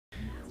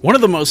One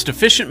of the most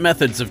efficient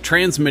methods of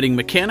transmitting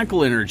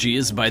mechanical energy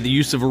is by the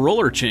use of a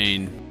roller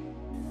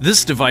chain.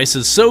 This device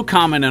is so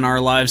common in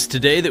our lives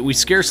today that we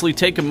scarcely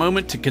take a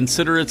moment to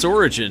consider its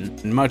origin,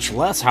 much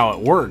less how it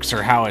works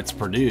or how it's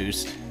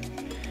produced.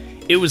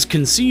 It was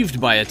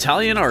conceived by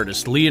Italian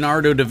artist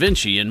Leonardo da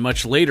Vinci and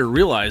much later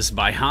realized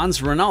by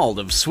Hans Reinald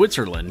of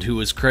Switzerland, who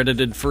was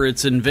credited for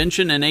its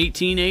invention in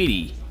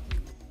 1880.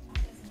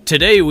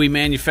 Today, we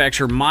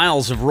manufacture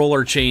miles of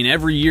roller chain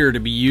every year to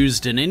be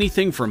used in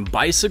anything from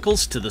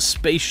bicycles to the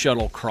space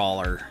shuttle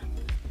crawler.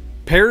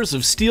 Pairs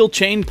of steel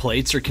chain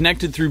plates are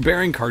connected through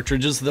bearing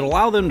cartridges that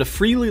allow them to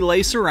freely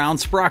lace around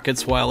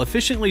sprockets while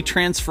efficiently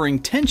transferring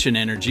tension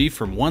energy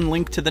from one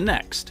link to the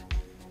next.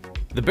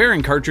 The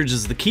bearing cartridge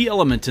is the key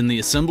element in the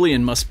assembly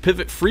and must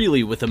pivot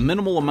freely with a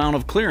minimal amount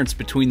of clearance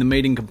between the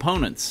mating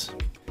components.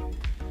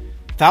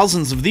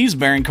 Thousands of these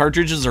bearing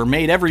cartridges are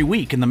made every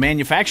week, and the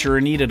manufacturer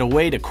needed a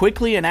way to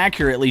quickly and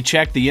accurately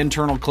check the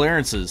internal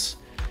clearances.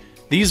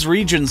 These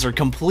regions are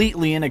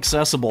completely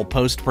inaccessible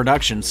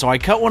post-production, so I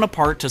cut one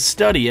apart to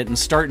study it and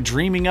start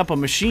dreaming up a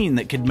machine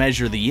that could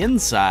measure the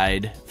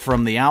inside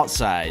from the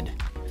outside.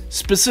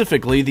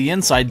 Specifically, the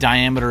inside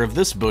diameter of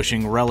this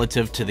bushing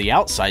relative to the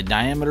outside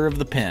diameter of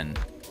the pin.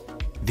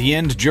 The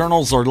end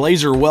journals are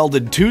laser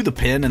welded to the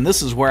pin, and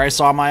this is where I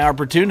saw my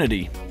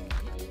opportunity.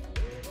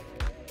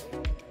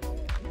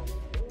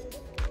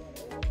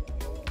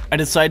 I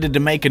decided to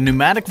make a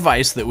pneumatic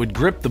vise that would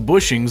grip the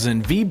bushings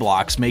in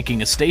V-blocks,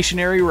 making a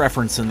stationary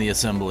reference in the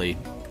assembly.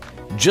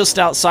 Just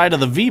outside of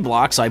the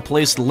V-blocks, I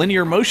placed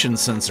linear motion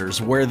sensors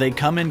where they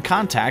come in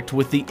contact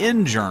with the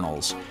end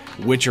journals,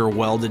 which are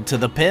welded to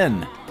the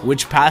pin,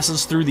 which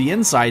passes through the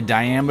inside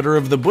diameter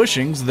of the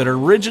bushings that are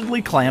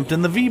rigidly clamped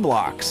in the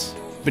V-blocks.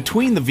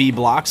 Between the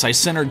V-blocks, I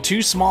centered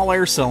two small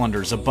air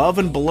cylinders above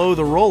and below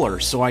the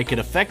roller so I could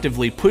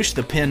effectively push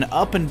the pin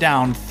up and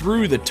down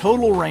through the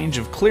total range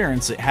of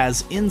clearance it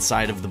has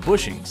inside of the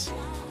bushings.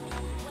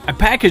 I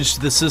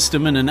packaged the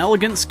system in an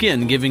elegant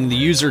skin, giving the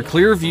user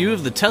clear view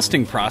of the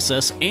testing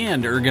process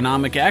and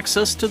ergonomic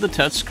access to the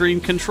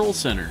touchscreen control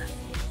center.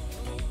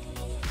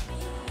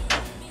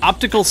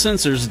 Optical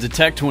sensors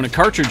detect when a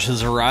cartridge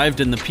has arrived,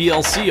 and the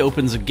PLC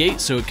opens a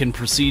gate so it can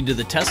proceed to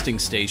the testing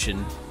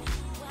station.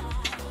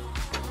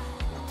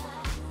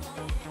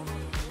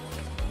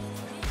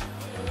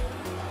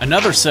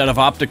 Another set of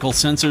optical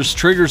sensors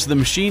triggers the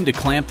machine to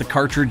clamp the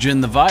cartridge in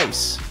the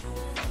vise.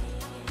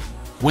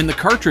 When the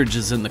cartridge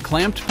is in the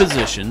clamped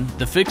position,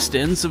 the fixed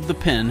ends of the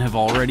pin have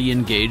already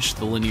engaged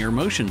the linear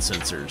motion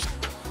sensors.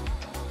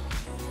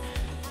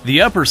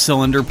 The upper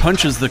cylinder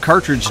punches the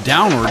cartridge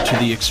downward to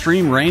the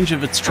extreme range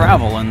of its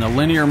travel, and the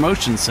linear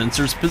motion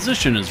sensor's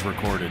position is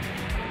recorded.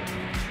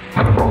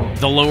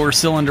 The lower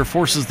cylinder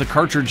forces the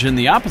cartridge in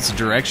the opposite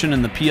direction,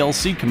 and the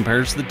PLC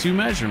compares the two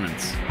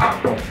measurements.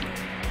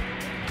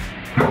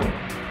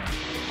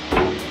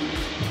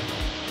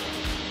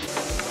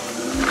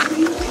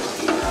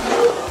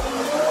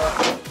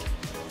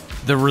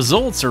 The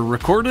results are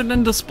recorded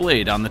and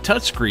displayed on the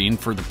touchscreen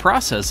for the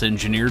process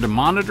engineer to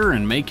monitor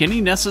and make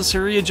any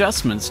necessary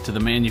adjustments to the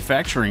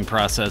manufacturing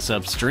process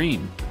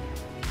upstream.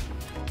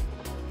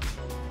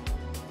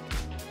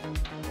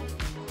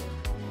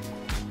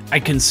 I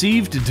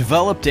conceived,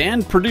 developed,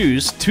 and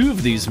produced two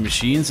of these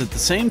machines at the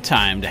same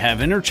time to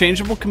have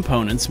interchangeable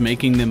components,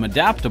 making them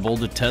adaptable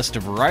to test a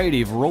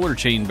variety of roller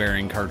chain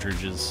bearing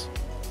cartridges.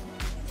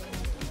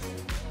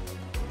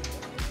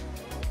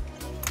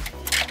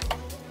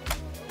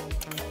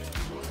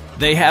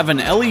 They have an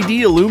LED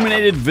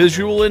illuminated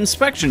visual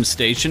inspection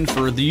station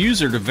for the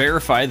user to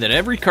verify that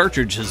every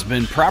cartridge has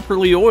been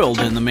properly oiled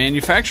in the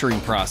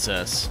manufacturing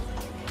process.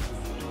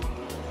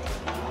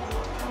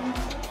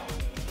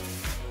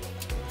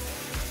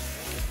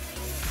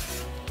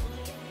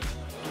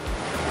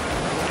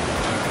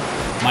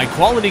 My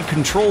quality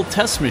control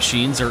test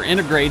machines are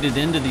integrated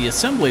into the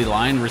assembly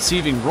line,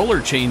 receiving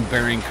roller chain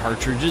bearing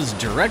cartridges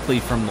directly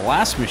from the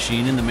last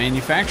machine in the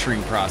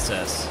manufacturing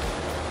process.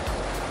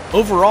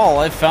 Overall,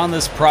 I've found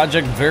this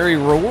project very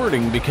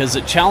rewarding because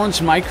it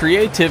challenged my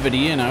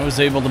creativity and I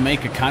was able to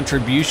make a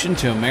contribution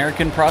to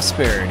American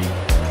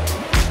prosperity.